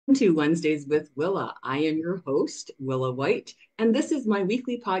To Wednesdays with Willa. I am your host, Willa White, and this is my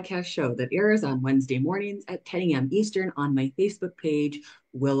weekly podcast show that airs on Wednesday mornings at 10 a.m. Eastern on my Facebook page,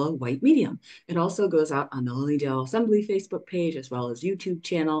 Willa White Medium. It also goes out on the Lily Dale Assembly Facebook page as well as YouTube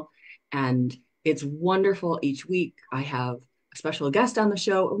channel, and it's wonderful. Each week I have a special guest on the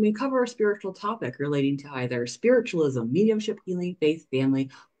show, and we cover a spiritual topic relating to either spiritualism, mediumship, healing, faith, family,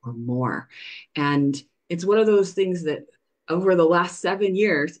 or more. And it's one of those things that over the last 7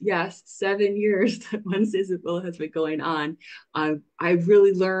 years, yes, 7 years that Wednesdays with Willa has been going on, I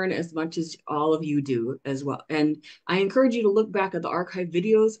really learn as much as all of you do as well. And I encourage you to look back at the archive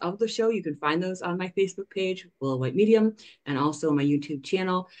videos of the show. You can find those on my Facebook page, Willa White Medium, and also my YouTube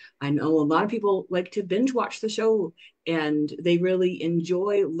channel. I know a lot of people like to binge watch the show and they really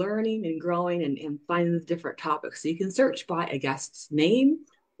enjoy learning and growing and finding the different topics. So you can search by a guest's name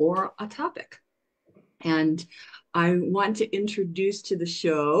or a topic. And I want to introduce to the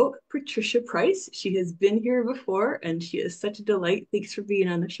show Patricia Price. She has been here before and she is such a delight. Thanks for being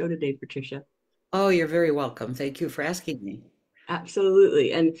on the show today, Patricia. Oh, you're very welcome. Thank you for asking me.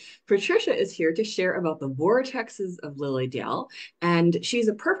 Absolutely. And Patricia is here to share about the vortexes of Lily Dale. And she's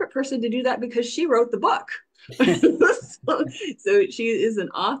a perfect person to do that because she wrote the book. So she is an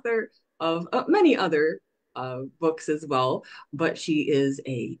author of many other books as well, but she is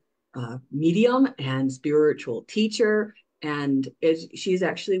a medium and spiritual teacher. And she's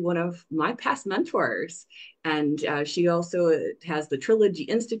actually one of my past mentors. And she also has the Trilogy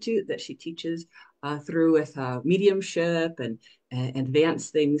Institute that she teaches through with mediumship and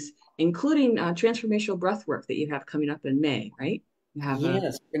advanced things, including transformational breath work that you have coming up in May, right? You have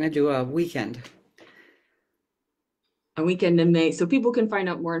Yes, we're going to do a weekend. a weekend in May. So people can find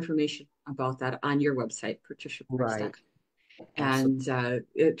out more information about that on your website, patriciaprice.com. Right. Absolutely.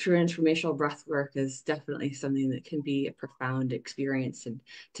 And transformational breath work is definitely something that can be a profound experience, and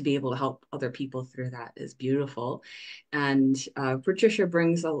to be able to help other people through that is beautiful. And Patricia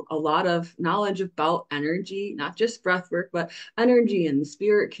brings a lot of knowledge about energy, not just breath work, but energy and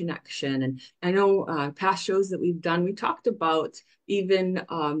spirit connection. And I know past shows that we've done, we talked about even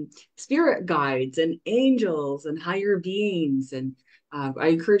spirit guides and angels and higher beings. And I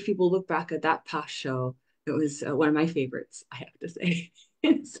encourage people to look back at that past show. It was one of my favorites, I have to say.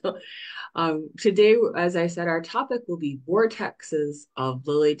 So today, as I said, our topic will be vortexes of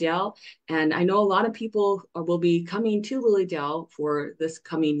Lily Dale. And I know a lot of people will be coming to Lily Dale for this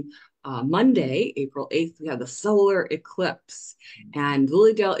coming Monday, April 8th. We have the solar eclipse, and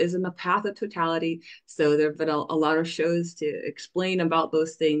Lily Dale is in the path of totality. So there have been a lot of shows to explain about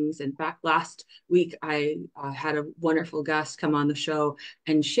those things. In fact, last week I had a wonderful guest come on the show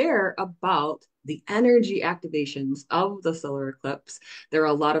and share about the energy activations of the solar eclipse. There are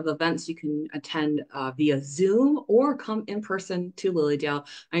a lot of events you can attend via Zoom or come in person to Lily Dale.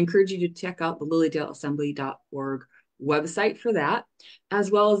 I encourage you to check out the lilydaleassembly.org website for that,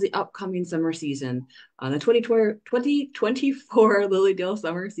 as well as the upcoming summer season. The 2024 Lily Dale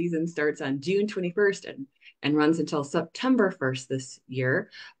summer season starts on June 21st and runs until September 1st this year.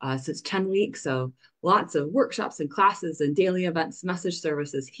 So it's 10 weeks. So lots of workshops and classes and daily events, message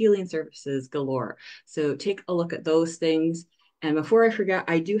services, healing services galore. So take a look at those things. And before I forget,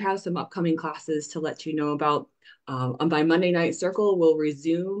 I do have some upcoming classes to let you know about. My Monday Night Circle will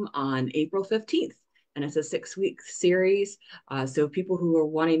resume on April 15th. And it's a 6-week series. So people who are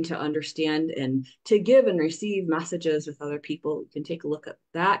wanting to understand and to give and receive messages with other people, you can take a look at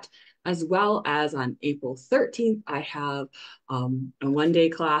that. As well as on April 13th, I have a one-day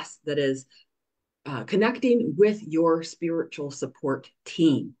class that is connecting with your spiritual support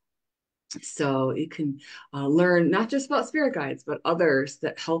team. So you can learn not just about spirit guides, but others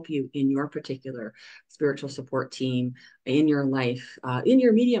that help you in your particular spiritual support team, in your life, in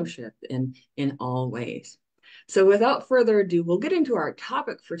your mediumship, and in all ways. So without further ado, we'll get into our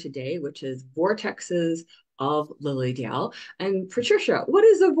topic for today, which is vortexes of Lily Dale. And Patricia, what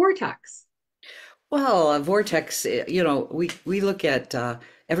is a vortex? Well, a vortex, we look at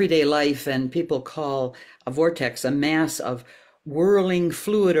everyday life and people call a vortex a mass of whirling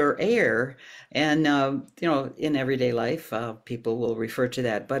fluid or air. And, in everyday life, people will refer to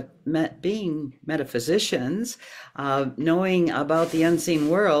that. But being metaphysicians, knowing about the unseen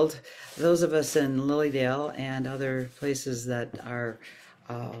world, those of us in Lilydale and other places that are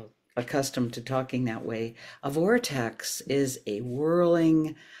accustomed to talking that way, a vortex is a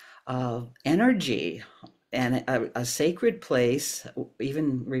whirling energy and a sacred place,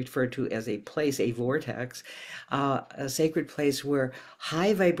 even referred to as a place, a vortex, a sacred place where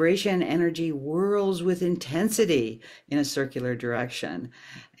high vibration energy whirls with intensity in a circular direction.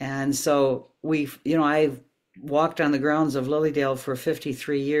 And so I've walked on the grounds of Lily Dale for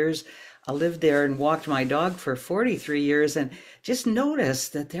 53 years. I lived there and walked my dog for 43 years and just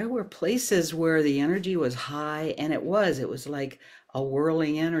noticed that there were places where the energy was high, and it was like a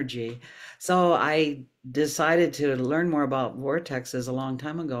whirling energy. So I decided to learn more about vortexes a long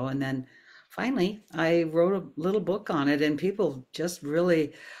time ago. And then finally, I wrote a little book on it, and people just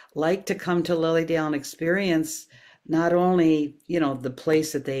really like to come to Lily Dale and experience not only, the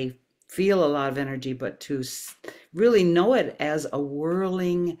place that they feel a lot of energy, but to really know it as a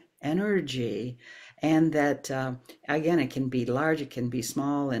whirling energy. And that, again, it can be large, it can be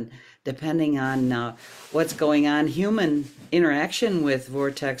small, and depending on what's going on, human interaction with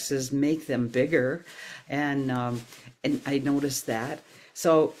vortexes make them bigger. And I noticed that.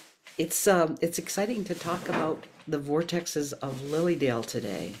 So it's exciting to talk about the vortexes of Lilydale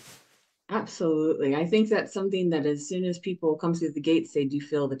today. Absolutely. I think that's something that as soon as people come through the gates, they do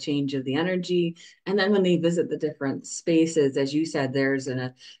feel the change of the energy. And then when they visit the different spaces, as you said, there's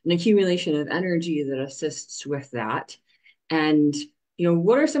an accumulation of energy that assists with that. And,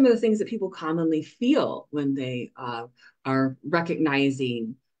 what are some of the things that people commonly feel when they are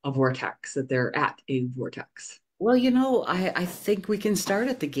recognizing a vortex, that they're at a vortex? Well, I think we can start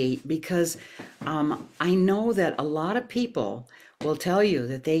at the gate because I know that a lot of people will tell you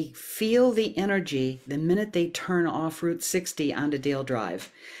that they feel the energy the minute they turn off Route 60 onto Dale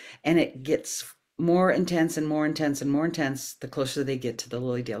Drive. And it gets more intense and more intense and more intense the closer they get to the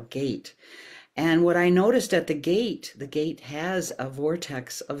Lilydale gate. And what I noticed at the gate has a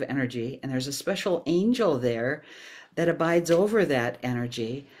vortex of energy, and there's a special angel there that abides over that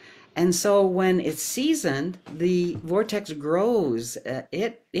energy. And so when it's seasoned, the vortex grows.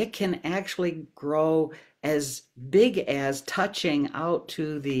 It can actually grow as big as touching out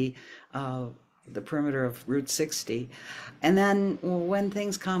to the perimeter of Route 60. And then when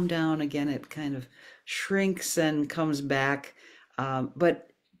things calm down again, it kind of shrinks and comes back. But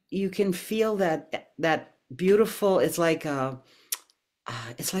you can feel that beautiful. It's like a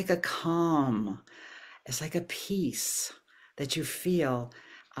calm. It's like a peace that you feel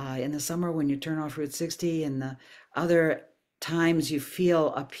in the summer when you turn off Route 60, and the other times you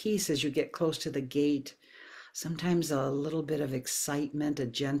feel a peace as you get close to the gate. Sometimes a little bit of excitement, a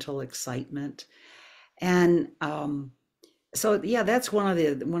gentle excitement, and so yeah, that's one of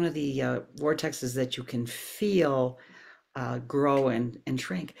the vortexes that you can feel grow and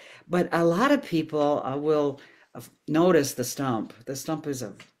shrink. But a lot of people will notice the stump. The stump is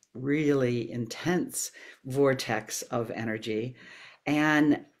a really intense vortex of energy.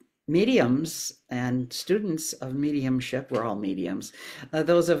 And mediums and students of mediumship, we're all mediums,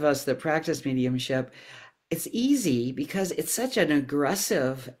 those of us that practice mediumship, it's easy because it's such an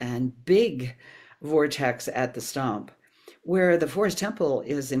aggressive and big vortex at the stump. Where the forest temple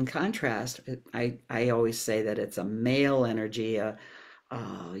is in contrast, I always say that it's a male energy,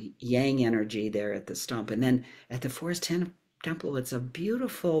 yang energy there at the stump. And then at the temple, it's a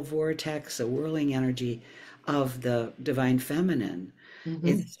beautiful vortex, a whirling energy of the divine feminine. Mhm.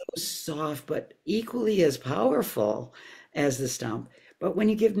 It's so soft, but equally as powerful as the stump. But when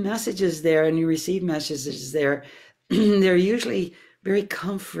you give messages there and you receive messages there, they're usually very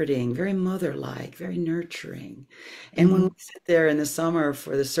comforting, very mother-like, very nurturing. And when we Mhm. sit there in the summer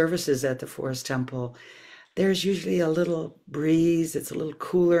for the services at the Forest Temple, there's usually a little breeze. It's a little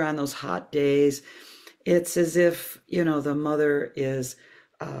cooler on those hot days. It's as if, the mother is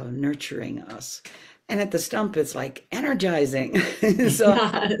nurturing us. And at the stump, it's like energizing. So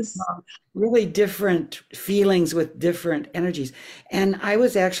Yes. really different feelings with different energies. And I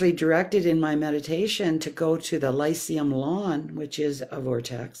was actually directed in my meditation to go to the Lyceum lawn, which is a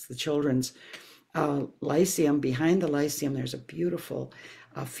vortex, the children's Lyceum. Behind the Lyceum, there's a beautiful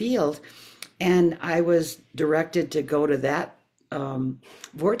field. And I was directed to go to that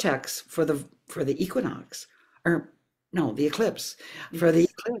vortex for the equinox, or no, the eclipse, for the Yes.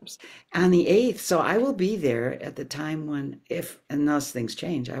 eclipse on the 8th. So I will be there at the time when, if unless things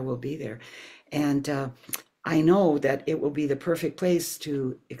change, I will be there. And I know that it will be the perfect place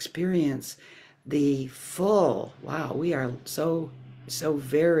to experience the full, wow, we are so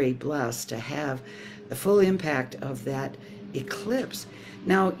very blessed to have the full impact of that eclipse.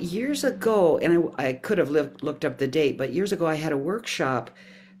 Now, years ago, and I could have looked up the date, but years ago I had a workshop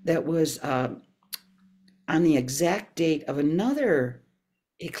that was on the exact date of another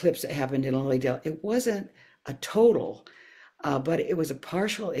eclipse that happened in Lilydale. It wasn't a total, but it was a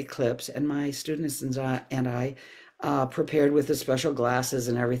partial eclipse, and my students and I prepared with the special glasses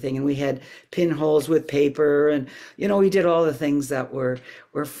and everything, and we had pinholes with paper, and we did all the things that were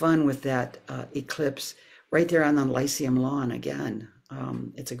fun with that eclipse right there on the Lyceum lawn again.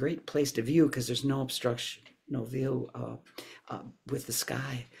 It's a great place to view because there's no view with the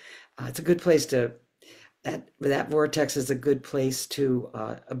sky. It's a good place to that vortex is a good place to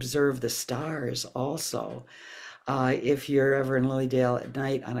observe the stars also. If you're ever in Lilydale at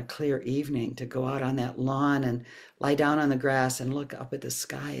night on a clear evening, to go out on that lawn and lie down on the grass and look up at the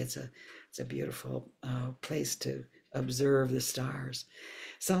sky, it's a beautiful place to observe the stars.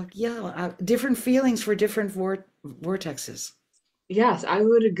 So yeah, different feelings for different vortexes. Yes, I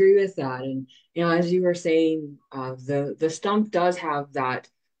would agree with that. And as you were saying, the stump does have that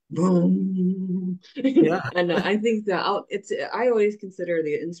boom, Yeah, and I think that I always consider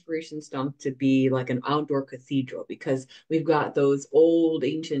the inspiration stump to be like an outdoor cathedral because we've got those old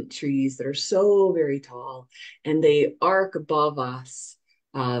ancient trees that are so very tall, and they arc above us,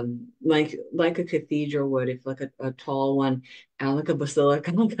 like a cathedral would, if like a tall one, like a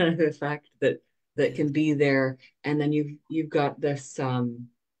basilica kind of effect that yeah. can be there. And then you've got this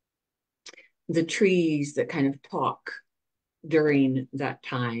the trees that kind of talk during that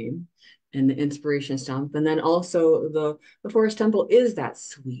time, and the inspiration stump, and then also the forest temple is that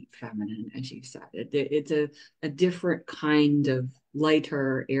sweet feminine, as you said. It's a different kind of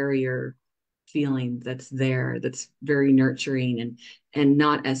lighter, airier feeling that's there, that's very nurturing and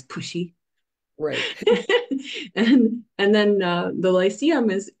not as pushy. Right. And then the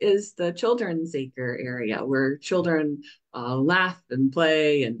Lyceum is the children's acre area where children laugh and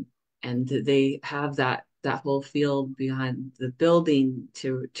play, and they have that whole field behind the building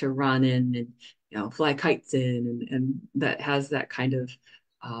to run in and fly kites in, and that has that kind of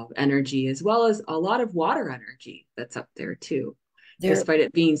energy, as well as a lot of water energy that's up there too, There, despite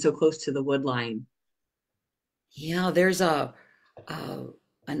it being so close to the wood line. yeah, there's a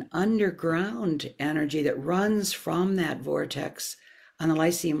an underground energy that runs from that vortex on the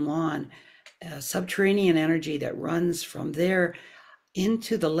Lyceum lawn, subterranean energy that runs from there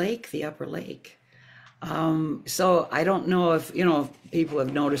into the lake, the upper lake. So I don't know if, if people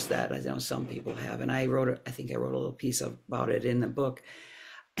have noticed that. I know some people have, and I think I wrote a little piece about it in the book.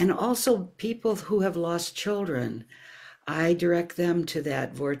 And also people who have lost children, I direct them to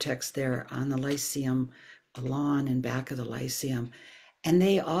that vortex there on the Lyceum lawn and back of the Lyceum. And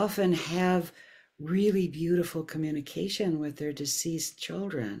they often have really beautiful communication with their deceased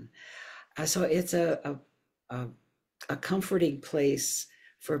children. So it's a, a comforting place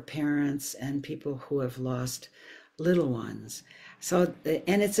for parents and people who have lost little ones. So,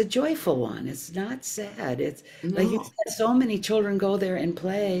 and it's a joyful one. It's not sad. It's like you No. said, so many children go there and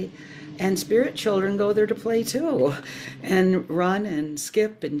play, and spirit children go there to play too, and run and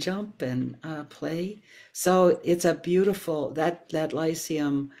skip and jump and play. So it's a beautiful, that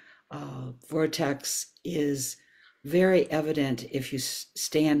Lyceum vortex is very evident if you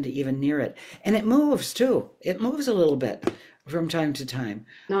stand even near it. And it moves too. It moves a little bit from time to time.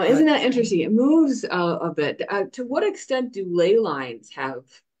 Now, But isn't that interesting? It moves a bit. To what extent do ley lines have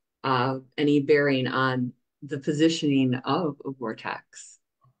any bearing on the positioning of a vortex?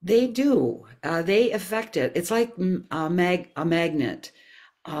 they do. They affect it. It's like a magnet.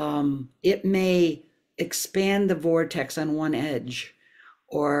 It may expand the vortex on one edge,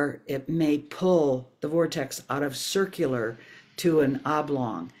 or it may pull the vortex out of circular to an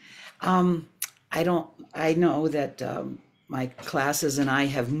oblong. Um, I don't, I know that my classes and I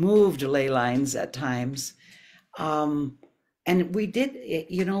have moved ley lines at times. Um, and we did,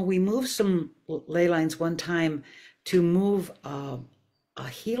 we moved some ley lines one time to move a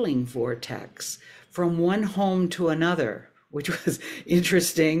healing vortex from one home to another, which was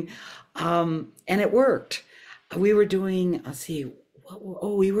interesting. And it worked. We were doing, let's see,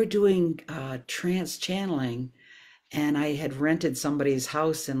 we were doing trance channeling, and I had rented somebody's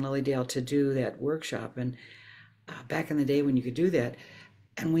house in Lilydale to do that workshop. And back in the day when you could do that,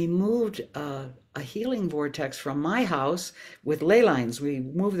 and we moved a healing vortex from my house with ley lines. We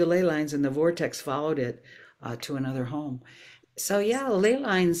moved the ley lines, and the vortex followed it to another home. So yeah, ley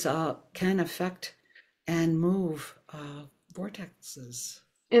lines can affect and move vortexes.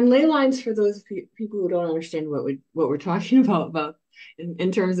 And ley lines, for those people who don't understand what we're talking about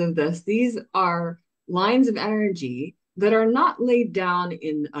in terms of this, these are lines of energy that are not laid down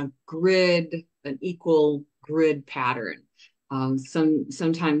in a grid, an equal grid pattern.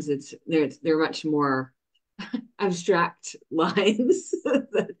 Sometimes they're much more abstract lines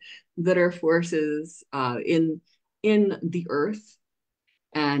that are forces in the earth,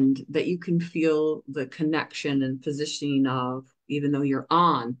 and that you can feel the connection and positioning of, even though you're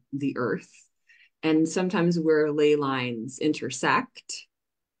on the earth. And sometimes where ley lines intersect,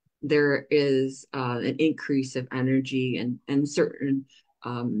 there is an increase of energy, and certain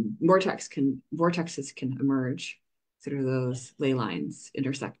vortexes can emerge through those ley lines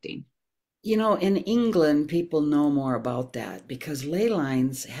intersecting. In England, people know more about that because ley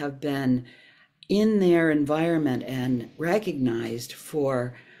lines have been in their environment and recognized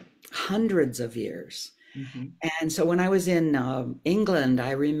for hundreds of years. Hmm. And so when I was in England,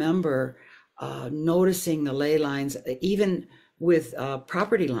 I remember noticing the ley lines, even with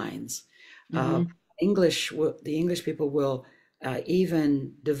property lines. Uh, Hmm. the English people will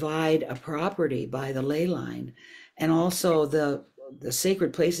even divide a property by the ley line, and also the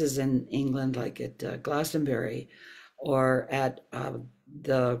sacred places in England, like at Glastonbury or at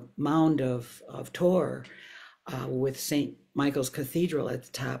the Mound of Tor with St. Michael's Cathedral at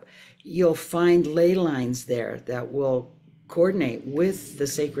the top, you'll find ley lines there that will coordinate with the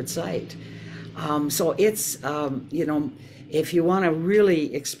sacred site. So it's, if you want to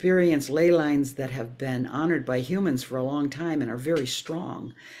really experience ley lines that have been honored by humans for a long time and are very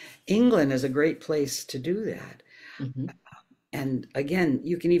strong, England is a great place to do that. Hmm. And again,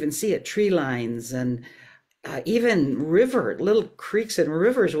 you can even see it, tree lines and even little creeks and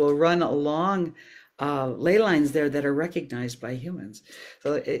rivers will run along ley lines there that are recognized by humans.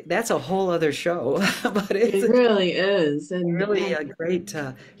 So that's a whole other show, but it's It really is. really And a great,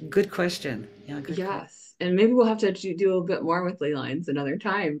 good question. Yeah, good question. yes, and maybe we'll have to do a bit more with ley lines another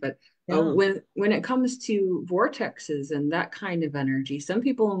time. But Yeah. when it comes to vortexes and that kind of energy, some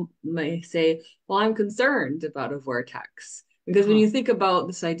people may say, "Well, I'm concerned about a vortex." Because when Oh, you think about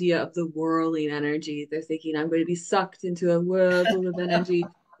this idea of the whirling energy, they're thinking, "I'm going to be sucked into a whirlpool of energy.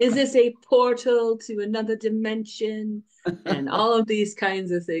 Is this a portal to another dimension?" And all of these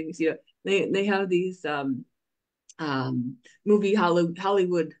kinds of things. They have these um, movie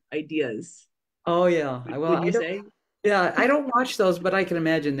Hollywood ideas, oh yeah. Well, wouldn't I you don't. say? Yeah, I don't watch those, but I can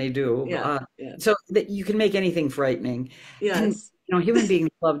imagine they do. Yeah, yeah. So that you can make anything frightening, and Yes. human beings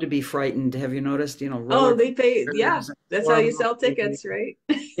love to be frightened. Have you noticed? Oh, Roller they pay. Yeah, coasters, and that's how horror you sell movies. tickets, right?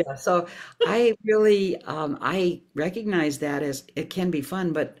 Yeah, so I really I recognize that as it can be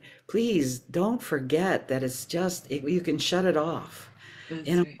fun, but please don't forget that you can shut it off, That's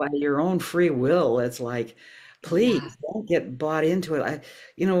right. by your own free will. It's like, Yeah. please don't get bought into it.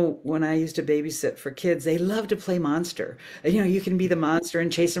 When I used to babysit for kids, they love to play monster. And, you can be the monster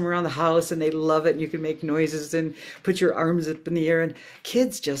and chase them around the house, and they love it. And you can make noises and put your arms up in the air, and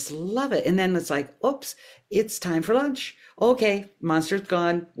kids just love it. And then it's like, oops, it's time for lunch. Okay, monster's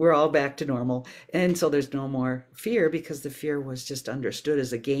gone. We're all back to normal. And so there's no more fear because the fear was just understood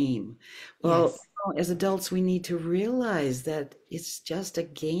as a game. Well, Yes. as adults, we need to realize that it's just a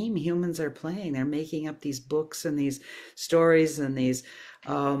game humans are playing. They're making up these books and these stories and these,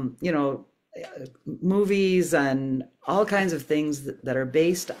 movies and all kinds of things that are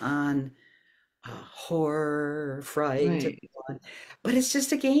based on horror, fright, and Right. so on. But it's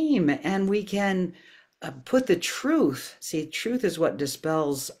just a game, and we can put the truth. See, truth is what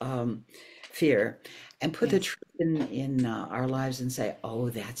dispels fear, and put the Yes. truth in our lives and say, "Oh,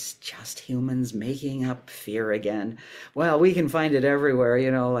 that's just humans making up fear again." Well, we can find it everywhere.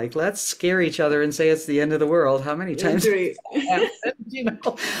 Like let's scare each other and say it's the end of the world. How many That's times has right. that happened?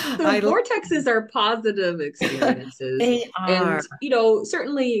 So I vortexes are positive experiences. they And, are.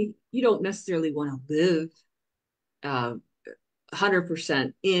 certainly you don't necessarily want to live uh,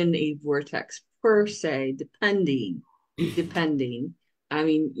 100% in a vortex per se, depending. I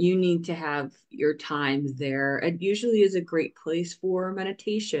mean, you need to have your time there. It usually is a great place for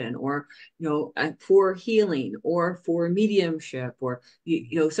meditation or, for healing or for mediumship or,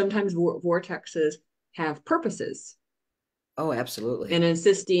 sometimes vortexes have purposes Oh, and absolutely.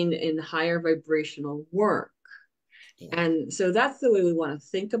 assisting in higher vibrational work. Yeah. And so that's the way we want to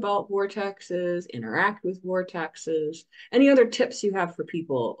think about vortexes, interact with vortexes. Any other tips you have for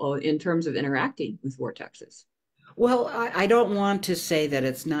people in terms of interacting with vortexes? Well, I don't want to say that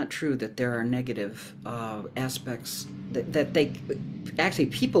it's not true that there are negative aspects that they actually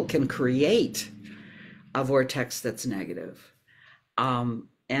people can create a vortex that's negative. And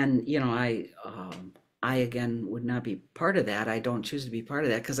I again would not be part of that. I don't choose to be part of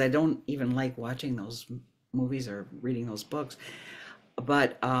that because I don't even like watching those movies or reading those books.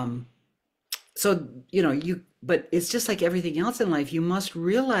 But so but it's just like everything else in life. You must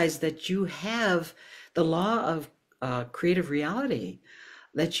realize that you have the law of creative reality,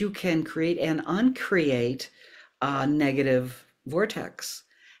 that you can create and uncreate a negative vortex.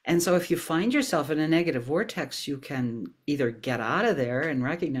 And so if you find yourself in a negative vortex, you can either get out of there and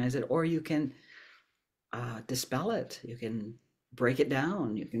recognize it, or you can dispel it. You can break it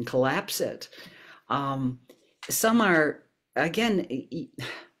down. You can collapse it. Um, some are, again,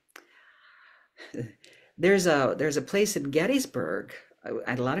 there's a place in Gettysburg.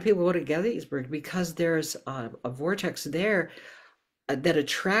 A lot of people go to Gettysburg because there's a vortex there that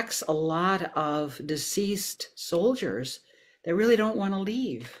attracts a lot of deceased soldiers that really don't want to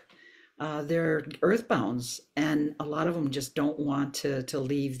leave. They're earthbounds, and a lot of them just don't want to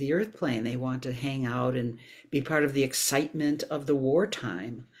leave the earth plane. They want to hang out and be part of the excitement of the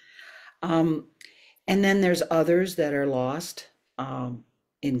wartime. Um, and then there's others that are lost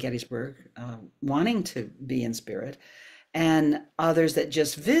in Gettysburg, wanting to be in spirit, and others that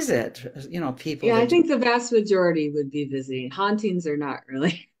just visit, people Yeah, I that think the vast majority would be visiting. Hauntings are not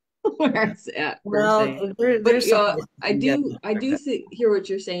really where it's at per se. well, But there's some that I can get do hear what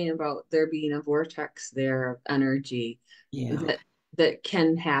you're saying about there being a vortex there of energy yeah. that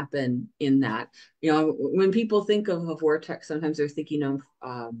can happen in that. When people think of a vortex, sometimes they're thinking of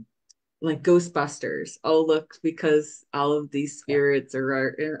like Ghostbusters. Oh, look, because all of these spirits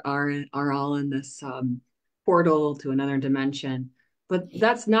are all in this portal to another dimension. But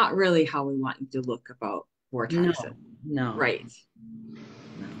that's not really how we want you to look about No, vortexes. no, Right.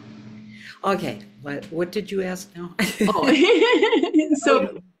 no. Okay, what did you ask now? Oh,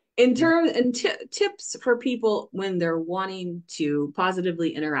 so in terms and tips for people when they're wanting to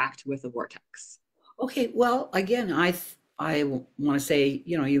positively interact with a vortex. Okay, well, again, I want to say,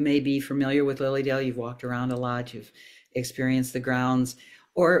 you may be familiar with Lily Dale. You've walked around a lot. You've experienced the grounds.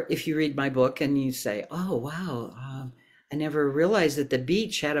 Or if you read my book and you say, "Oh, wow, I never realized that the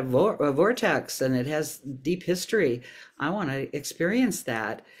beach had a vortex and it has deep history. I want to experience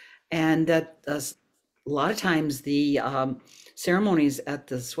that." And that a lot of times the ceremonies at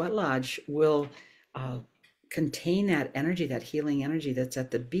the Sweat Lodge will uh, contain that energy, that healing energy that's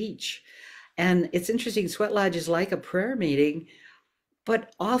at the beach. And it's interesting, Sweat Lodge is like a prayer meeting,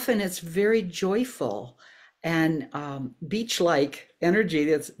 but often it's very joyful and beach-like energy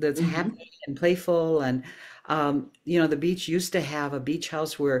that's Hmm. happy and playful. And the beach used to have a beach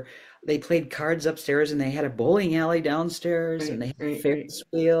house where they played cards upstairs and they had a bowling alley downstairs and Right, they had a right, right. Ferris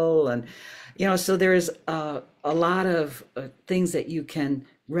wheel. And so there's a lot of things that you can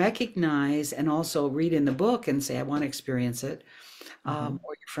recognize and also read in the book and say, I want to experience it. Hmm.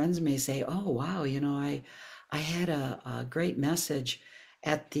 Or your friends may say, "Oh, wow, I had a great message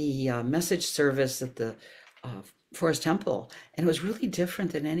at the message service at the uh, Forest Temple, and it was really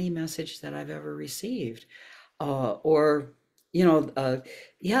different than any message that I've ever received." Or, you know, uh,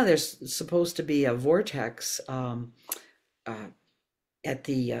 yeah, there's supposed to be a vortex uh, at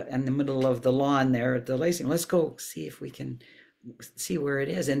the in the middle of the lawn there at the lacing. Let's go see if we can see where it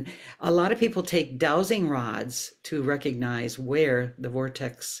is. And a lot of people take dowsing rods to recognize where the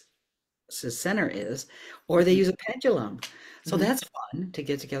vortex center is, or they Hmm. use a pendulum. So Hmm. that's fun to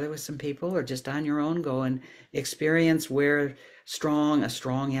get together with some people or just on your own go and experience where a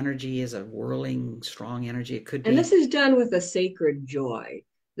strong energy is, a whirling strong energy. It could And be, this is done with a sacred joy.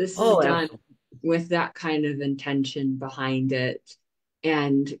 This is oh, done with that kind of intention behind it,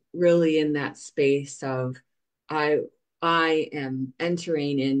 and really in that space of I I am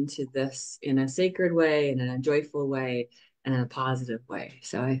entering into this in a sacred way and in a joyful way and in a positive way.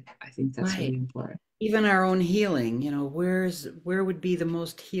 So I think that's right. really important. Even our own healing, where would be the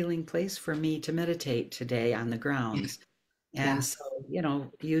most healing place for me to meditate today on the grounds? And Yeah. so,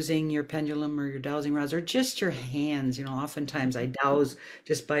 using your pendulum or your dowsing rods or just your hands, oftentimes I douse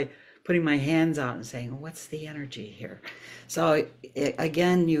just by putting my hands out and saying, what's the energy here? So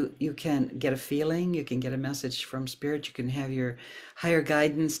again, you can get a feeling, you can get a message from spirit, you can have your higher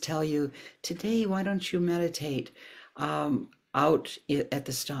guidance tell you, today, why don't you meditate out at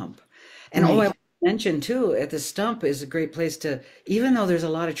the stump? And oh, I Right. mentioned too, at the stump is a great place to, even though there's a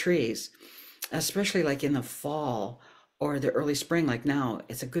lot of trees, especially like in the fall or the early spring, like now,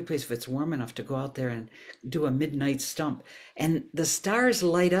 it's a good place if it's warm enough to go out there and do a midnight stump. And the stars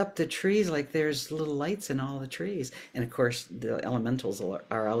light up the trees like there's little lights in all the trees. And of course, the elementals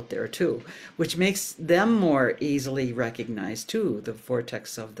are out there too, which makes them more easily recognized too, the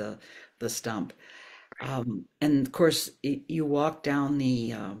vortex of the stump. And of course, you walk down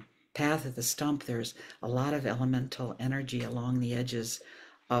the path of the stump, there's a lot of elemental energy along the edges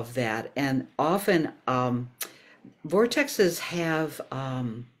of that. And often, vortexes have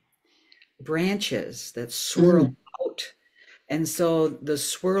branches that swirl Hmm. out. And so the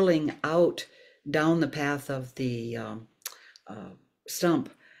swirling out down the path of the uh, stump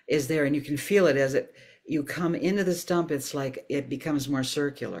is there, and you can feel it as you come into the stump. It's like it becomes more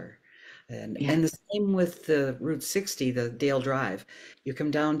circular, Yeah. and the same with the Route 60, the Dale Drive. You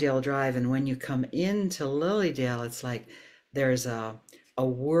come down Dale Drive, and when you come into Lilydale, it's like there's a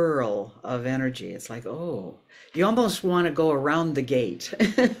whirl of energy. It's like, oh, you almost want to go around the gate.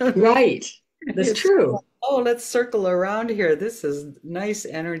 Right. That's It's true. Oh, let's circle around here. This is nice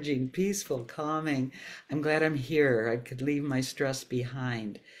energy, peaceful, calming. I'm glad I'm here. I could leave my stress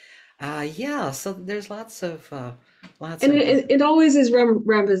behind. Yeah, so there's lots And of good. it always is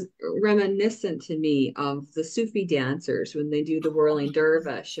reminiscent to me of the Sufi dancers when they do the whirling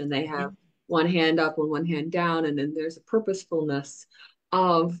dervish and they have one hand up and one hand down, and then there's a purposefulness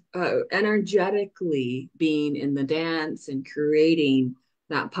of energetically being in the dance and creating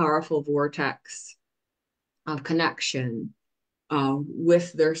that powerful vortex of connection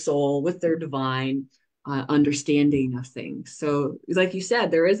with their soul, with their divine understanding of things. So, like you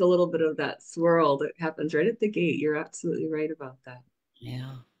said, there is a little bit of that swirl that happens right at the gate. You're absolutely right about that.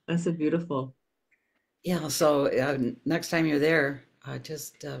 Yeah. That's a beautiful. Yeah, so next time you're there,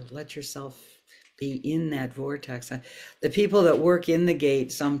 just let yourself be in that vortex. The people that work in the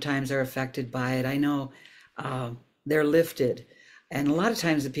gate sometimes are affected by it. I know uh, they're lifted. And a lot of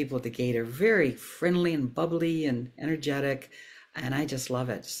times the people at the gate are very friendly and bubbly and energetic, and I just love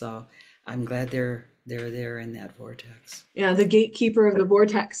it. So I'm glad they're there in that vortex. Yeah, the gatekeeper of the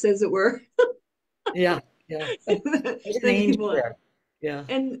vortex, as it were. Yeah, yeah. There's an The angel people. there. Yeah,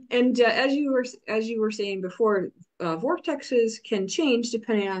 And as you were saying before, vortexes can change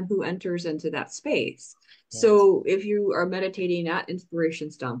depending on who enters into that space. yes, So if you are meditating at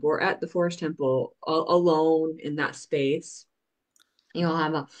Inspiration Stump or at the Forest Temple alone in that space, you'll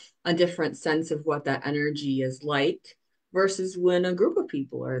have a different sense of what that energy is like versus when a group of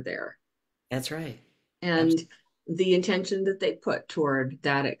people are there that's right. and the intention that they put toward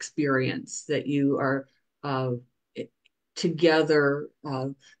that experience that you are uh, together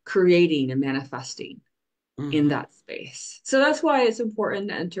creating and manifesting in Absolutely. that space. So that's why it's important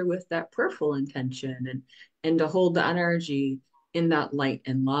to enter with that prayerful intention and to hold the energy in that light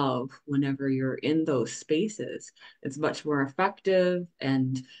and love whenever you're in those spaces. It's much more effective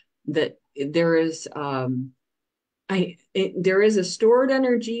and that there is there is a stored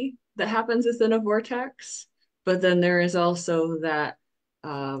energy that happens within a vortex, but then there is also that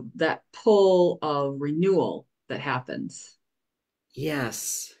pull of renewal that happens.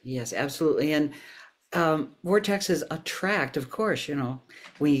 Yes, yes, absolutely. And vortexes attract, of course,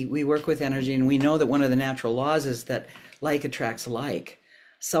 we work with energy and we know that one of the natural laws is that like attracts like.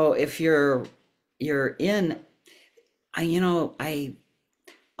 So if you're in, I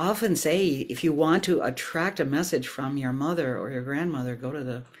often say if you want to attract a message from your mother or your grandmother, go to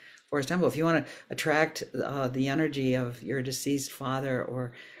the forest temple. If you want to attract the energy of your deceased father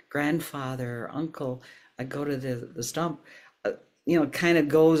or grandfather or uncle, go to the stump. Kind of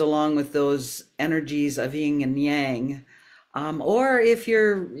goes along with those energies of yin and yang. Or if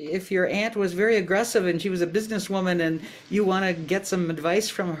your aunt was very aggressive and she was a businesswoman and you want to get some advice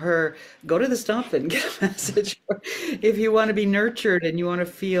from her, go to the stump and get a message. Or if you want to be nurtured and you want to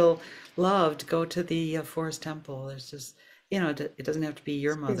feel loved, go to the forest temple. There's just, it doesn't have to be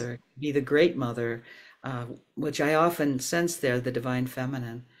your mother, it can be the great mother, uh, which I often sense there, the divine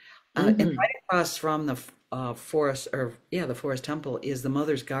feminine. And Mm-hmm. right across from the forest, or yeah, the forest temple is the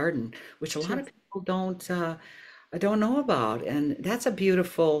Mother's Garden, which a lot Sure. of people don't know about, and that's a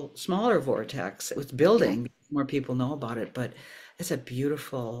beautiful smaller vortex. It's Yeah. building, more people know about it, but it's a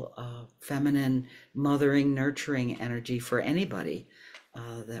beautiful feminine, mothering, nurturing energy for anybody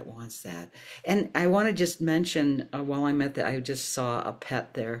that wants that. And I want to just mention while I'm at that, I just saw a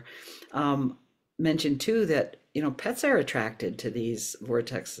pet there. Um, mention too that pets are attracted to these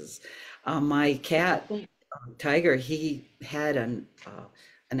vortexes. My That's a good cat point. Tiger, he had an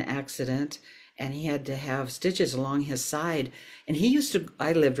accident and he had to have stitches along his side. And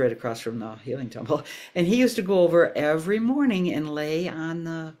I lived right across from the healing temple, and he used to go over every morning and lay on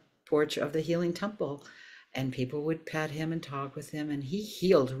the porch of the healing temple. And people would pet him and talk with him, and he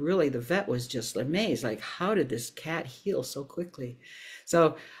healed. Really, the vet was just amazed, like, how did this cat heal so quickly?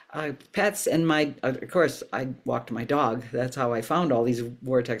 So, pets and of course, I walked my dog. That's how I found all these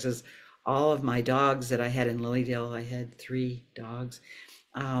vortexes. All of my dogs that I had in Lilydale, I had 3 dogs.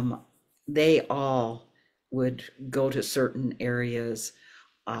 Um, they all would go to certain areas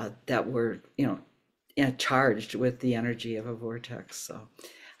that were, charged with the energy of a vortex. So,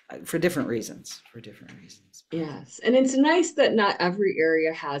 for different reasons, for different reasons. Yes. And it's nice that not every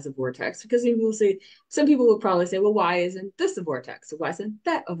area has a vortex because some people will probably say, well, why isn't this a vortex? Or why isn't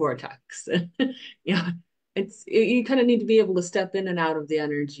that a vortex? Yeah. You kind of need to be able to step in and out of the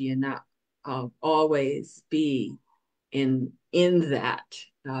energy and not always be in that.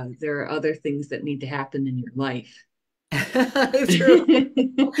 There are other things that need to happen in your life. True.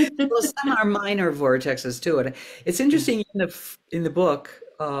 Well, some are minor vortexes too. And it's Yeah. interesting in the book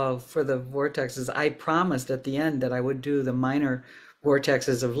for the vortexes, I promised at the end that I would do the minor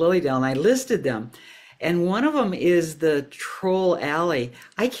vortexes of Lilydale, and I listed them. And one of them is the Troll Alley.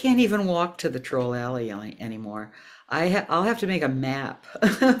 I can't even walk to the Troll Alley anymore. I'll have to make a map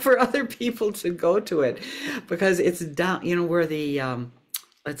for other people to go to it because it's down, where the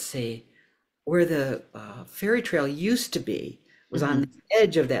let's see, where the ferry trail used to be was on the Hmm.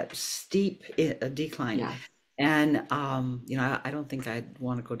 edge of that steep decline. Yes. And I don't think I'd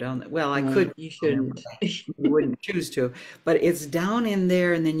want to go down there. Well, I could You go down there, but shouldn't. I wouldn't choose to. But it's down in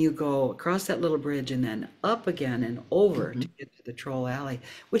there, and then you go across that little bridge and then up again and over to Hmm. get to the Troll Alley,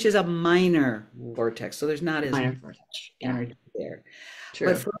 which is a minor vortex. So there's not as Minor vortex. much Yeah, energy there. But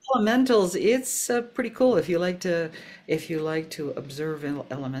true. for elementals, it's pretty cool if you like to observe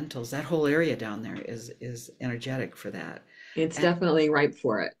elementals. That whole area down there is energetic for that. It's And definitely ripe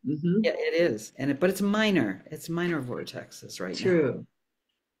for it. Hmm. yeah, it is. But it's minor. It's minor vortexes right now. True.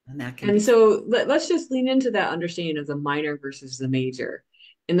 And that can And be so let's just lean into that understanding of the minor versus the major.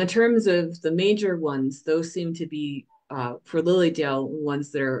 In the terms of the major ones, those seem to be for Lilydale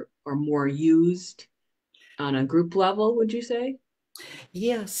ones that are more used on a group level, would you say?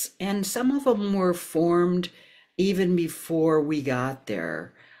 yes, and some of them were formed even before we got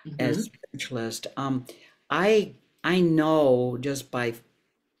there as Hmm. spiritualists. I I know just by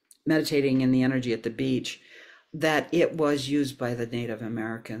meditating in the energy at the beach that it was used by the Native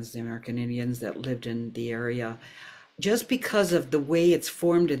Americans, the American Indians that lived in the area, just because of the way it's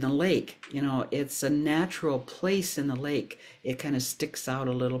formed in the lake. It's a natural place in the lake. It kind of sticks out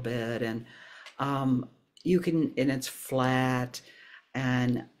a little bit, and um, and it's flat,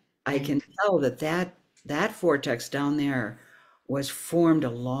 and I Right. can tell that vortex down there was formed a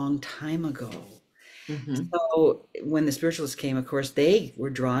long time ago. Hmm. So when the spiritualists came, of course, they were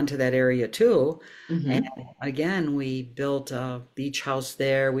drawn to that area too. And Hmm. again, we built a beach house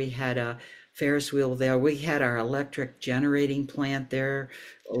there. We had a Ferris wheel there. We had our electric generating plant there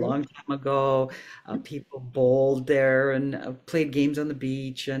a True. long time ago. People bowled there and played games on the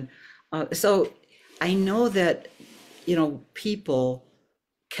beach. And so I know that, people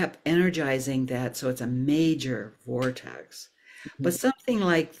kept energizing that. So it's a major vortex. But Mhm. something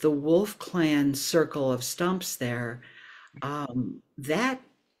like the Wolf Clan circle of stumps there, that,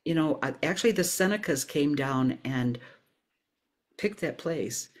 actually the Senecas came down and picked that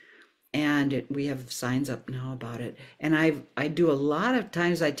place. And we have signs up now about it. And I do a lot of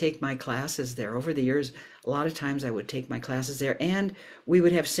times I take my classes there. Over the years, a lot of times I would take my classes there, and we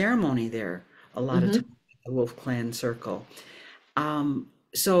would have ceremony there a lot of times, Hmm. the Wolf Clan circle.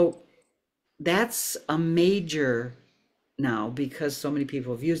 So that's a major now because so many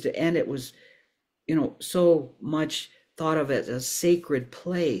people have used it, and it was so much thought of as a sacred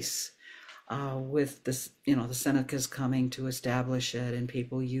place with this, the Senecas coming to establish it and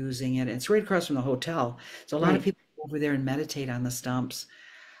people using it. And it's right across from the hotel. So a lot of Right. people go over there and meditate on the stumps.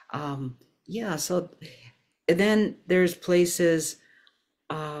 Um, yeah, so and then there's places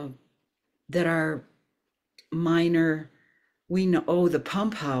uh, that are minor. We know, oh, the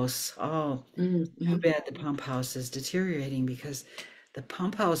pump house. Oh, too Hmm. bad the pump house is deteriorating because the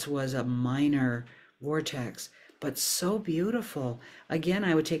pump house was a minor vortex, but so beautiful. Again,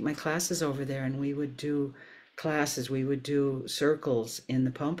 I would take my classes over there and we would do classes. We would do circles in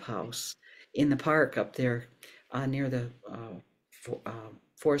the pump house in the park up there near the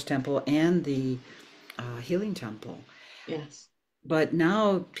Forest Temple and the Healing Temple. Yes. But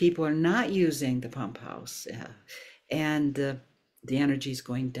now people are not using the pump house, and the energy is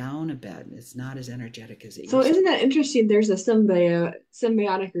going down a bit. It's not as energetic as it So used to. isn't that interesting? There's a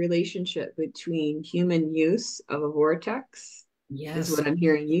symbiotic relationship between human use of a vortex, is Yes, what I'm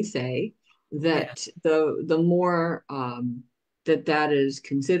hearing you say, yeah, that the more that is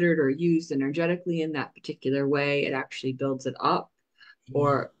considered or used energetically in that particular way, it actually builds it up,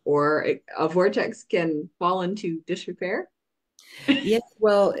 yeah. a vortex can fall into disrepair. Yeah,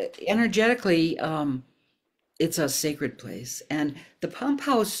 well, energetically, it's a sacred place. And the pump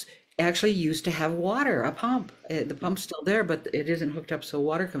house actually used to have water, a pump. The pump's still there, but it isn't hooked up so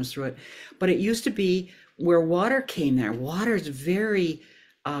water comes through it. But it used to be where water came there. Water is very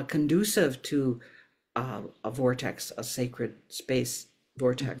conducive to a vortex, a sacred space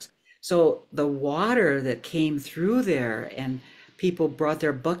vortex. So the water that came through there, and people brought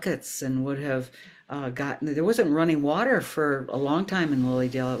their buckets and would have gotten, there wasn't running water for a long time in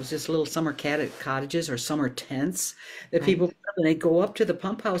Lilydale. It was just little summer cottages or summer tents that people Right. put up, and they'd go up to the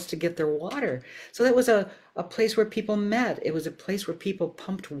pump house to get their water. So that was a place where people met. It was a place where people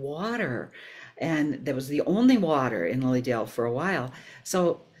pumped water. And that was the only water in Lilydale for a while.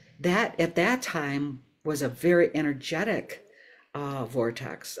 So that at that time was a very energetic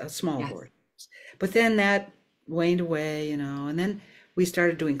vortex, a small Yes. vortex. But then that waned away, and then we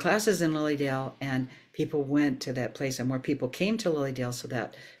started doing classes in Lily Dale, and people went to that place, and more people came to Lily Dale, so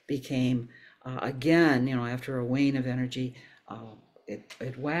that became again, after a wane of energy, uh,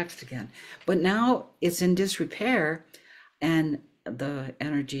 it waxed again. But now it's in disrepair, and the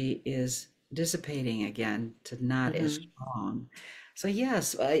energy is dissipating again to not as Hmm. strong. So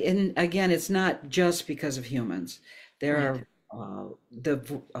yes, and again, it's not just because of humans. There Right.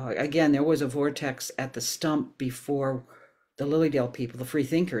 are again, there was a vortex at the stump before the Lilydale people, the free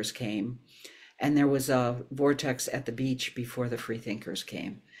thinkers came, and there was a vortex at the beach before the free thinkers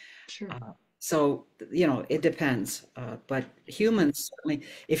came. Sure. So, it depends. But humans certainly,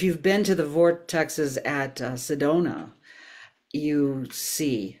 if you've been to the vortexes at Sedona, you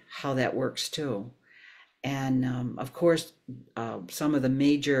see how that works too. And of course, some of the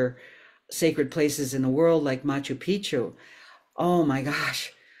major sacred places in the world, like Machu Picchu, oh my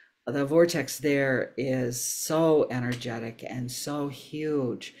gosh, the vortex there is so energetic and so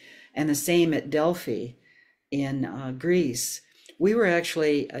huge. And the same at Delphi in Greece.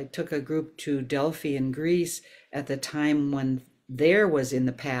 I took a group to Delphi in Greece at the time when there was in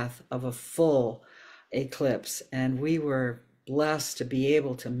the path of a full eclipse. And we were blessed to be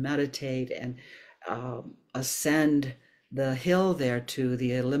able to meditate and ascend the hill there to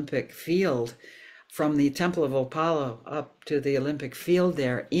the Olympic field from the Temple of Apollo up to the Olympic field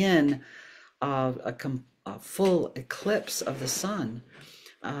there in a full eclipse of the sun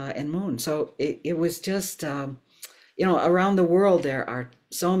and moon. So it was just, around the world, there are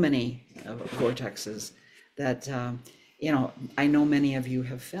so many vortexes that, I know many of you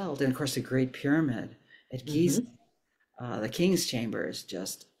have felt. And of course, the Great Pyramid at Giza, Hmm. the King's Chamber is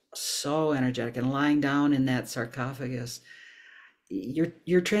just so energetic. And lying down in that sarcophagus,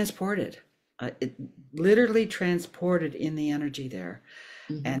 you're transported, it literally transported in the energy there.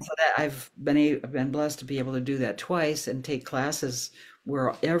 And Hmm. so that I've been blessed to be able to do that twice and take classes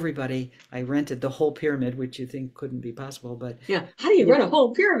where I rented the whole pyramid, which you think couldn't be possible, but Yeah. How do you you run a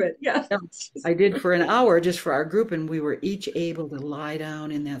whole pyramid? Yeah. know, I did for an hour just for our group, and we were each able to lie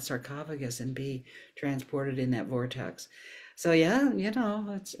down in that sarcophagus and be transported in that vortex. So yeah,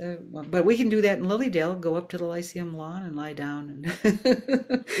 it's but we can do that in Lilydale, go up to the Lyceum lawn and lie down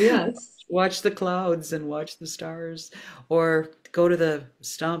and Yes. watch the clouds and watch the stars, or go to the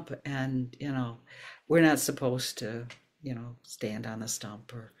stump and, we're not supposed to, stand on the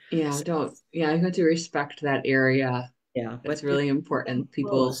stump or Yeah, don't, yeah, you have to respect that area. yeah, That's but really getting important.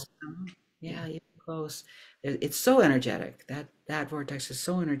 People, close. yeah. Yeah, getting close. It's so energetic. That vortex is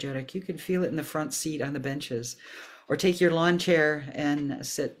so energetic. You can feel it in the front seat on the benches, or take your lawn chair and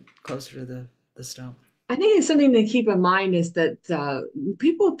sit closer to the stump. I think it's something to keep in mind is that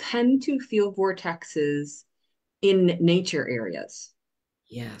people tend to feel vortexes in nature areas.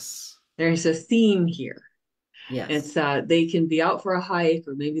 Yes. There's a theme here. Yes. It's they can be out for a hike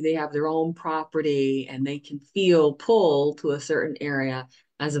or maybe they have their own property and they can feel pull to a certain area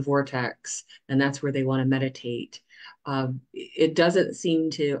as a vortex, and that's where they want to meditate. It doesn't seem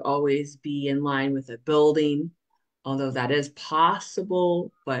to always be in line with a building, although that is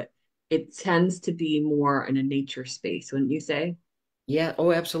possible, but it tends to be more in a nature space, wouldn't you say? Yeah.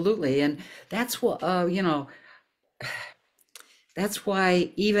 Oh, absolutely. And that's what that's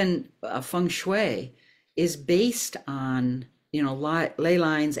why even feng shui is based on, ley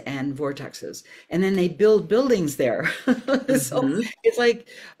lines and vortexes, and then they build buildings there. So Hmm. it's like,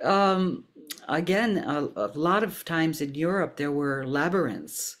 um, again, a lot of times in Europe there were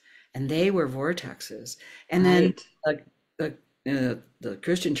labyrinths, and they were vortexes, and then Right. the the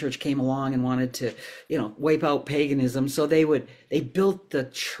Christian church came along and wanted to, wipe out paganism, so they built the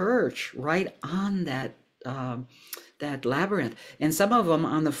church right on that labyrinth. And some of them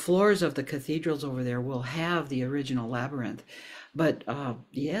on the floors of the cathedrals over there will have the original labyrinth. But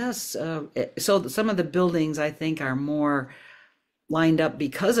yes, so some of the buildings I think are more lined up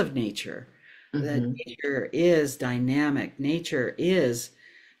because of nature. That Hmm. nature is dynamic. Nature is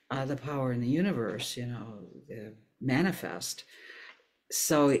the power in the universe, manifest.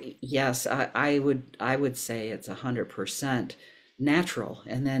 So yes, I would say it's 100% natural,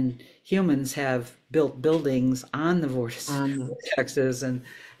 and then humans have built buildings on the Um, vortexes,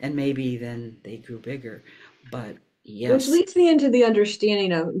 and maybe then they grew bigger. But Which yes, leads me into the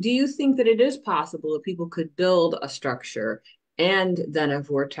understanding of, do you think that it is possible that people could build a structure and then a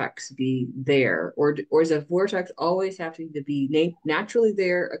vortex be there? Or does a vortex always have to be naturally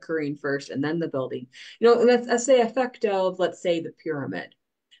there occurring first and then the building? Let's say effect of, let's say the pyramid.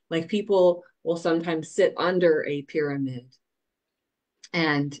 Like people will sometimes sit under a pyramid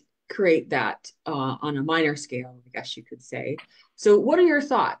and create that on a minor scale, I guess you could say. So what are your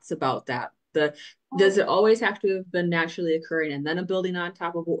thoughts about that? The does it always have to have been naturally occurring and then a building on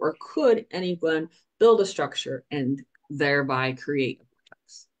top of it, or could anyone build a structure and thereby create a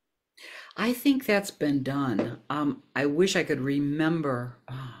vortex? I think that's been done. I wish I could remember.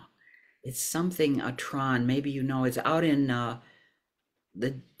 It's something a Tron. Maybe you know. The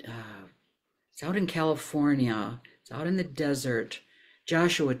uh, it's out in California. It's out in the desert.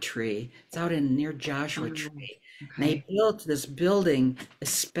 Joshua Tree. It's out in near Joshua Oh, Tree. And they okay. built this building,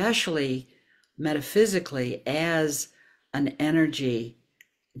 especially metaphysically, as an energy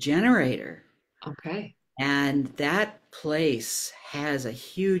generator. Okay. And that place has a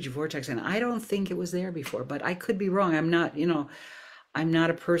huge vortex, and I don't think it was there before, but I could be wrong. I'm not, I'm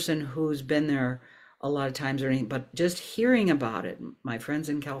not a person who's been there a lot of times or anything, but just hearing about it, my friends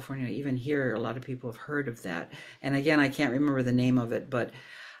in California, even here, a lot of people have heard of that. And again, I can't remember the name of it, but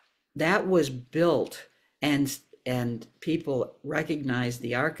that was built and people recognized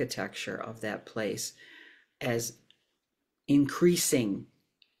the architecture of that place as increasing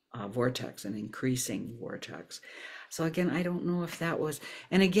vortex and increasing vortex. So again, I don't know if that was,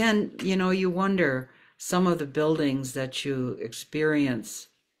 and again, you wonder some of the buildings that you experience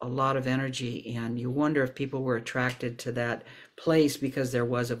a lot of energy and you wonder if people were attracted to that place because there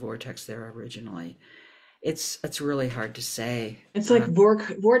was a vortex there originally. It's really hard to say. It's like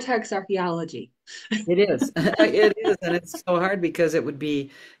vortex archaeology, It is. It is, and it's so hard because it would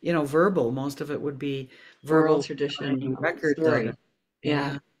be, verbal. Most of it would be oral verbal, tradition, any records of it. story.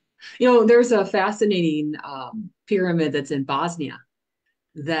 Yeah. Yeah. There's a fascinating pyramid that's in Bosnia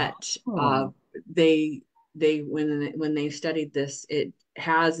that Oh, they when they studied this, it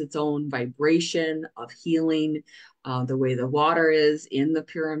has its own vibration of healing, the way the water is in the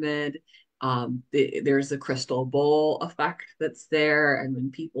pyramid. There's a crystal bowl effect that's there, and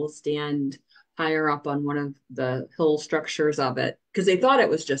when people stand higher up on one of the hill structures of it, because they thought it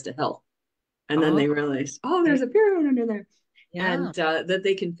was just a hill, and then oh, they realized, oh, okay. there's a pyramid under there, Yeah. and that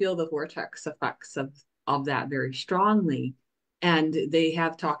they can feel the vortex effects of that very strongly. And they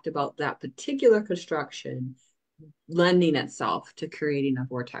have talked about that particular construction lending itself to creating a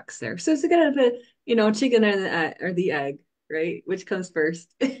vortex there. So it's kind of a, chicken or the egg, right? Which comes first?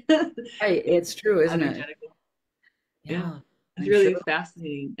 Right, it's true, isn't it? Energetically. Yeah. Yeah, It's I'm sure. really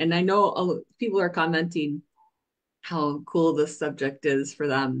fascinating. And I know people are commenting how cool this subject is for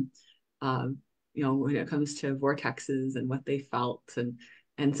them. Um, when it comes to vortexes and what they felt,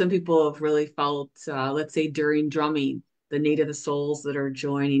 and some people have really felt, let's say during drumming, the native souls that are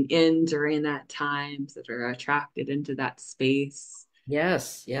joining in during that time, that are attracted into that space.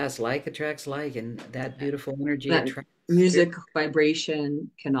 Yes, yes, like attracts like, and that beautiful energy That attracts spirit. music vibration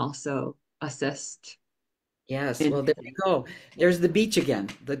can also assist Yes, in well, there you healing. go. There's the beach again.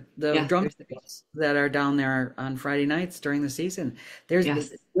 The Yes, drum there's the beach. circles that are down there on Friday nights during the season. There's Yes,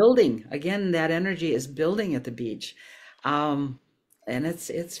 the building again. That energy is building at the beach, um, and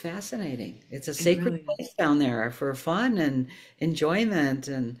it's fascinating. It's a it sacred really is. place down there for fun and enjoyment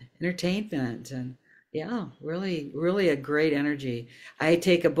and entertainment, and yeah, really, really a great energy. I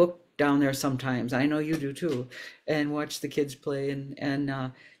take a book down there sometimes. I know you do too, and watch the kids play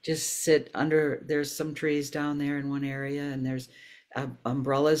and just sit under. There's some trees down there in one area, and there's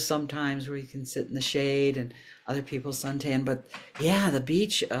umbrellas sometimes where you can sit in the shade and other people suntan. But yeah, the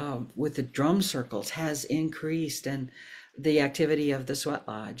beach with the drum circles has increased, and the activity of the sweat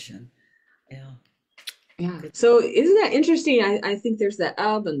lodge, and yeah, Yeah. good. So isn't that interesting? I think there's the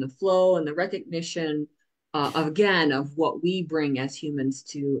ebb and the flow and the recognition again of what we bring as humans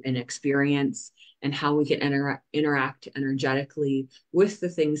to an experience and how we can interact energetically with the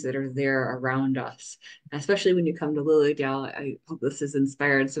things that are there around us. Especially when you come to Lilydale, I hope this has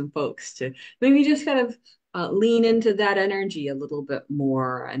inspired some folks to maybe just kind of lean into that energy a little bit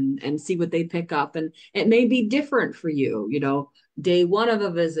more and see what they pick up. And it may be different for you, day one of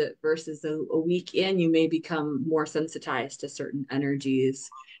a visit versus a week in, you may become more sensitized to certain energies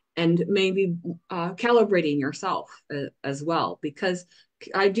and maybe calibrating yourself as well. Because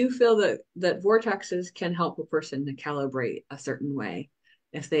I do feel that vortexes can help a person to calibrate a certain way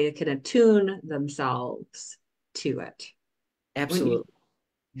if they can attune themselves to it. Wouldn't you? Absolutely.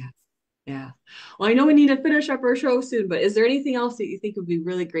 Yeah. Yeah. Well, I know we need to finish up our show soon, but is there anything else that you think would be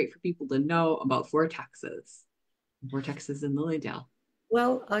really great for people to know about vortexes? Vortexes in Lilydale.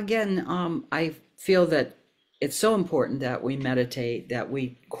 Well, again, I feel that it's so important that we meditate, that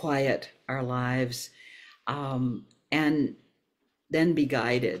we quiet our lives, and then be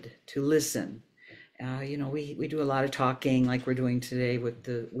guided to listen. We do a lot of talking like we're doing today with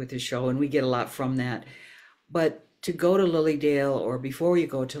the show, and we get a lot from that. But to go to Lilydale, or before you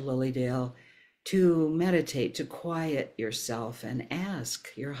go to Lilydale, to meditate, to quiet yourself and ask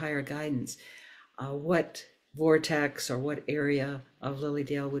your higher guidance what vortex or what area of Lily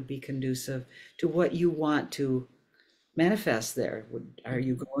Dale would be conducive to what you want to manifest there. Are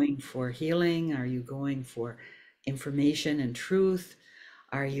you Mhm. going for healing? Are you going for information and truth?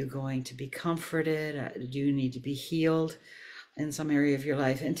 Are you going to be comforted? Do you need to be healed in some area of your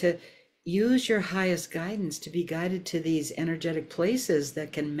life? And to use your highest guidance to be guided to these energetic places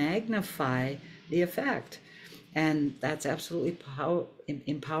that can magnify the effect. And that's absolutely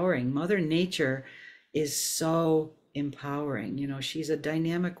empowering. Mother Nature is so empowering. You know, she's a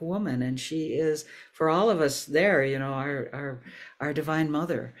dynamic woman, and she is for all of us there, you know, our divine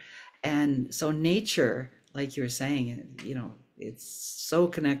mother. And so nature, like you were saying, you know, it's so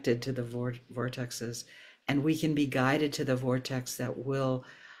connected to the vortexes, and we can be guided to the vortex that will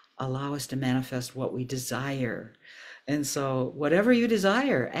allow us to manifest what we desire. And so, whatever you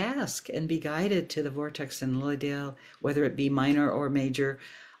desire, ask and be guided to the vortex in Lilydale, whether it be minor or major,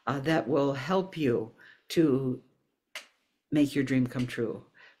 that will help you to make your dream come true,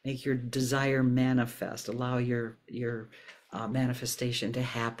 make your desire manifest, allow your manifestation to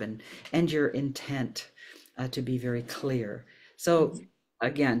happen, and your intent to be very clear. So,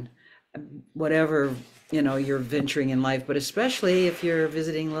 again, whatever you know you're venturing in life, but especially if you're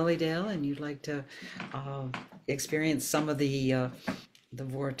visiting Lilydale and you'd like to uh, experience some of the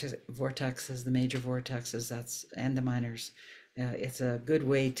vortexes, the major vortexes, that's and the minors. It's a good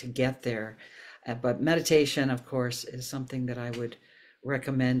way to get there. But meditation, of course, is something that I would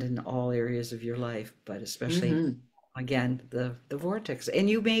recommend in all areas of your life, but especially Mhm. again the vortex. And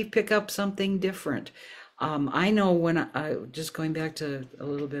you may pick up something different. I know when just going back to a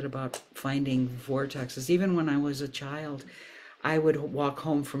little bit about finding vortexes, even when I was a child, I would walk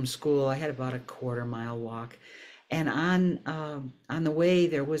home from school. I had about a quarter-mile walk, and on the way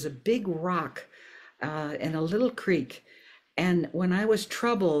there was a big rock and a little creek. And when I was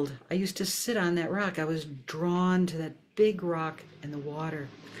troubled, I used to sit on that rock. I was drawn to that big rock and the water.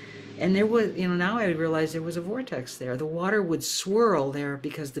 And there was, you know, now I realize there was a vortex there. The water would swirl there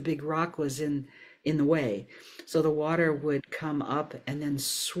because the big rock was in the way. So the water would come up and then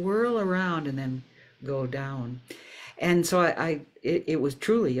swirl around and then go down. And so it was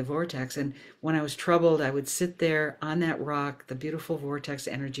truly a vortex. And when I was troubled, I would sit there on that rock. The beautiful vortex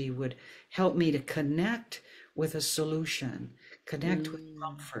energy would help me to connect with a solution, connect with Mm.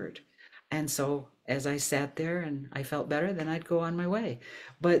 comfort. And so as I sat there and I felt better, then I'd go on my way.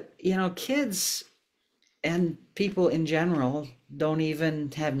 But, you know, kids and people in general don't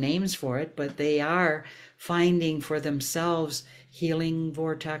even have names for it, but they are finding for themselves healing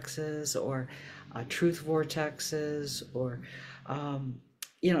vortexes or truth vortexes or um,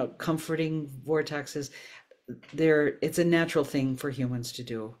 you know, comforting vortexes. There, it's a natural thing for humans to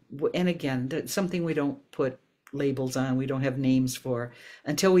do. And again, that's something we don't put labels on, we don't have names for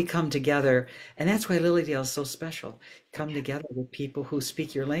until we come together. And that's why Lilydale is so special. Come together with people who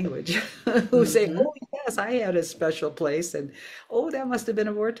speak your language, who say, Mhm. oh yes, I had a special place, and oh, that must have been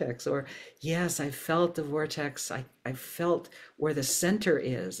a vortex, or yes, I felt the vortex. I felt where the center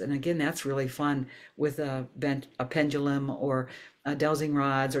is. And again, that's really fun with a pendulum or dowsing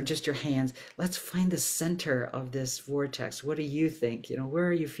rods or just your hands. Let's find the center of this vortex. What do you think? You know, where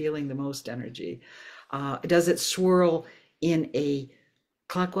are you feeling the most energy? Does it swirl in a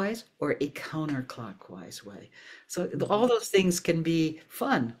clockwise or a counterclockwise way? So all Mhm. those things can be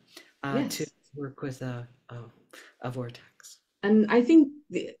fun to Yes. work with a vortex. And I think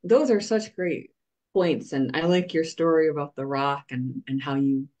those are such great points. And I like your story about the rock and how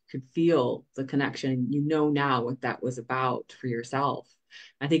you could feel the connection. You know now what that was about for yourself.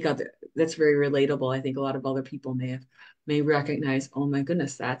 I think that's very relatable. I think a lot of other people may recognize, oh my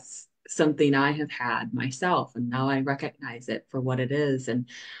goodness, that's something I have had myself, and now I recognize it for what it is. And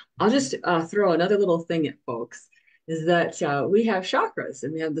I'll just throw another little thing at folks is that we have chakras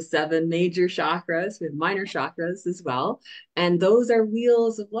and we have the seven major chakras, we have minor chakras as well. And those are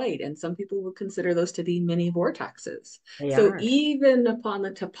wheels of light. And some people would consider those to be mini vortexes. They So are. even upon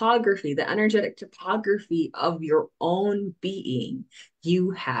the topography, the energetic topography of your own being,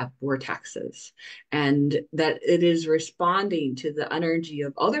 you have vortexes, and that it is responding to the energy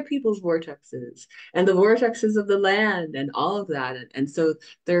of other people's vortexes and the vortexes of the land and all of that. And so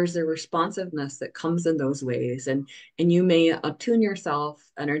there's a responsiveness that comes in those ways. And you may attune yourself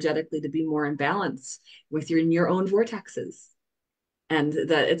energetically to be more in balance with your own vortexes. And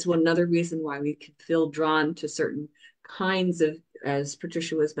that it's one another reason why we can feel drawn to certain kinds of, as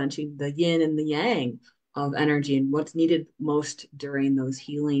Patricia was mentioning, the yin and the yang of energy and what's needed most during those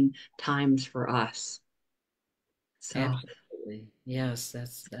healing times for us. So Absolutely. Yes,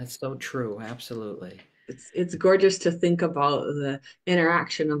 that's so true. Absolutely. It's gorgeous to think about the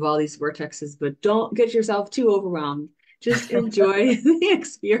interaction of all these vortexes, but don't get yourself too overwhelmed. Just enjoy the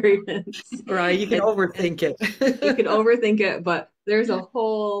experience. Right, you can And overthink you can it. overthink it, but there's a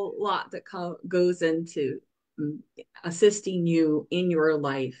whole lot that goes into mm, assisting you in your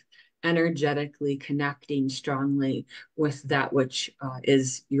life, energetically connecting strongly with that which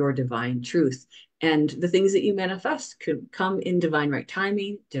is your divine truth. And the things that you manifest could come in divine right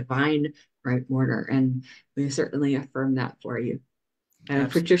timing, divine right order. And we certainly affirm that for you. And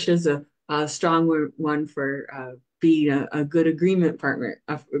Absolutely. Patricia's a strong one for being a good agreement partner,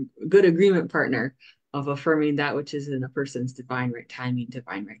 a good agreement partner of affirming that which is in a person's divine right timing,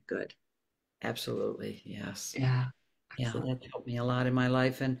 divine right good. Absolutely. Yes. Yeah, Yeah, excellent. that helped me a lot in my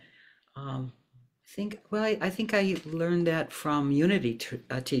life. And I think I learned that from Unity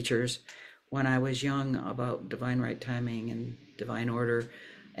teachers when I was young about divine right timing and divine order.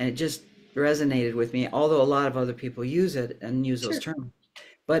 And it just resonated with me, although a lot of other people use it and use those Sure. terms.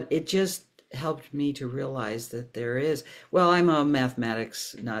 But it just helped me to realize that there is, well, I'm a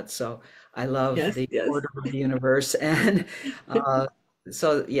mathematics nut, so I love Yes, the yes. order of the universe. And uh,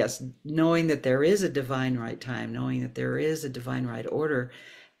 so, yes, knowing that there is a divine right time, knowing that there is a divine right order,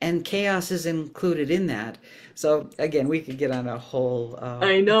 and chaos is included in that. So, again, we could get on a whole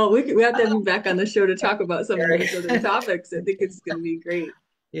I know we have to have you back on the show to talk about some of these other Eric. topics. I think it's going to be great.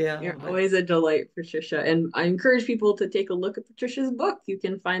 Yeah, You're but always a delight, Patricia. And I encourage people to take a look at Patricia's book. You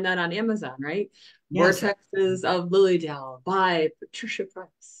can find that on Amazon, right? yes. Vortexes of Lily Dale by Patricia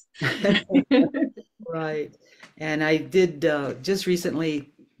Price. Right. And I did just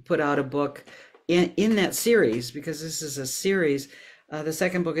recently put out a book in that series because this is a series. The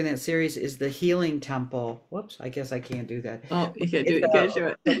second book in that series is The Healing Temple. Whoops, I guess I can't do that. Oh, you But can't do it's it. You can't show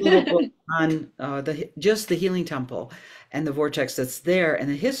a little book it. on just the Healing Temple and the vortex that's there and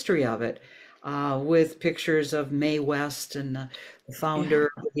the history of it, with pictures of Mae West and the Yeah, founder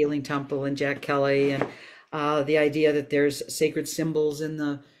of the Healing Temple and Jack Kelly, and the idea that there's sacred symbols in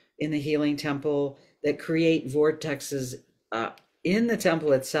the Healing Temple that create vortexes uh, in the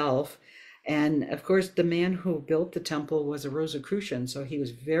temple itself. And of course, the man who built the temple was a Rosicrucian, so he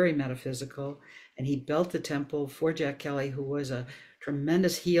was very metaphysical. And he built the temple for Jack Kelly, who was a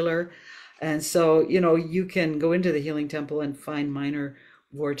tremendous healer. And so, you can go into the Healing Temple and find minor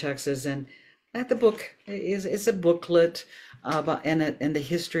vortexes. And that the book is it's a booklet, and the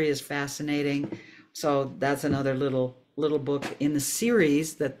history is fascinating. So that's another little book in the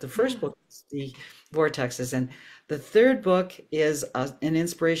series that the first yeah, book is the vortexes, and the third book is an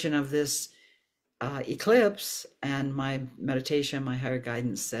inspiration of this eclipse. And my meditation, my higher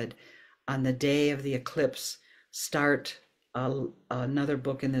guidance said, on the day of the eclipse, start another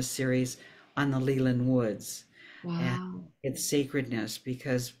book in this series on the Leland Woods and wow. its sacredness,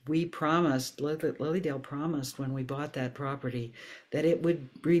 because we promised, Lilydale promised when we bought that property that it would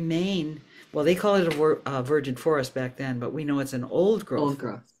remain, well, they call it a virgin forest back then, but we know it's an old growth Old forest,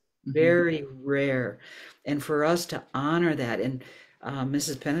 growth. Hmm. very rare. And for us to honor that, and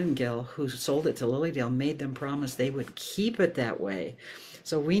Mrs. Penningill, who sold it to Lilydale, made them promise they would keep it that way.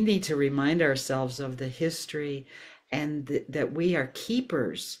 So we need to remind ourselves of the history and that we are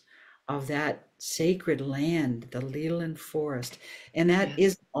keepers of that sacred land, the Leland Forest. And that Yes.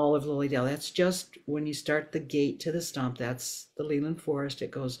 is all of Lilydale. That's just when you start the gate to the stump, that's the Leland Forest.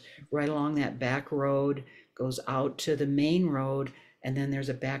 It goes right along that back road, goes out to the main road, and then there's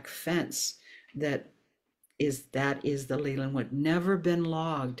a back fence that that is the Leland Wood. Never been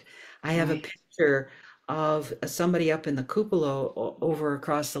logged. I have a Right. picture of somebody up in the cupola over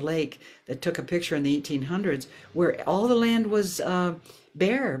across the lake that took a picture in the 1800s where all the land was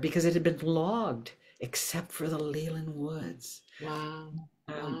bare because it had been logged except for the Leland Woods. Wow.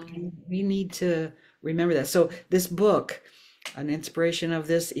 Wow. We need to remember that. So this book, an inspiration of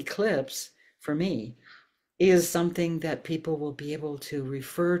this eclipse for me, is something that people will be able to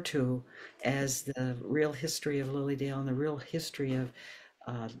refer to as the real history of Lilydale and the real history of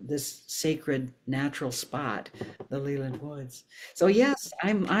this sacred natural spot, the Leland Woods. So yes,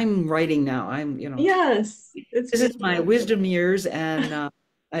 I'm writing now. Yes, it's This is my beautiful. wisdom years, and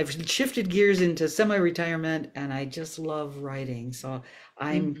I've shifted gears into semi-retirement, and I just love writing. So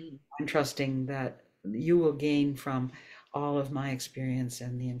I'm Hmm. I'm trusting that you will gain from all of my experience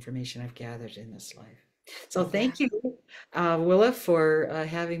and the information I've gathered in this life. So Yeah. thank you, Willa, for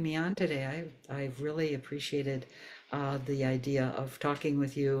having me on today. I've really appreciated the idea of talking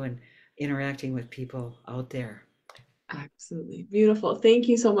with you and interacting with people out there. Absolutely. Beautiful. Thank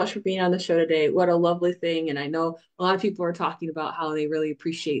you so much for being on the show today. What a lovely thing. And I know a lot of people are talking about how they really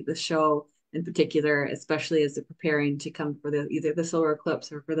appreciate the show in particular, especially as they're preparing to come for the either the solar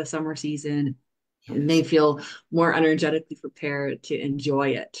eclipse or for the summer season, and they feel more energetically prepared to enjoy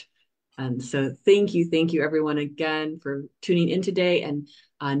it. And so thank you everyone again for tuning in today. And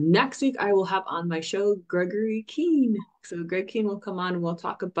next week I will have on my show Gregory Keene. So Greg Keene will come on and we'll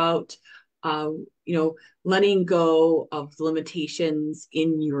talk about uh, you know, letting go of the limitations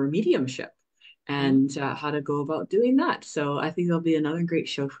in your mediumship and how to go about doing that. So I think there'll be another great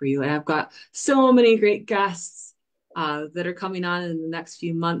show for you. And I've got so many great guests that are coming on in the next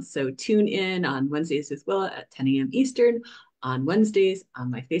few months. So tune in on Wednesdays with Willa at 10 a.m. Eastern on Wednesdays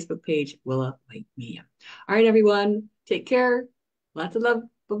on my Facebook page, Willa White Media. All right, everyone, take care. Lots of love.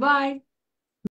 Bye bye.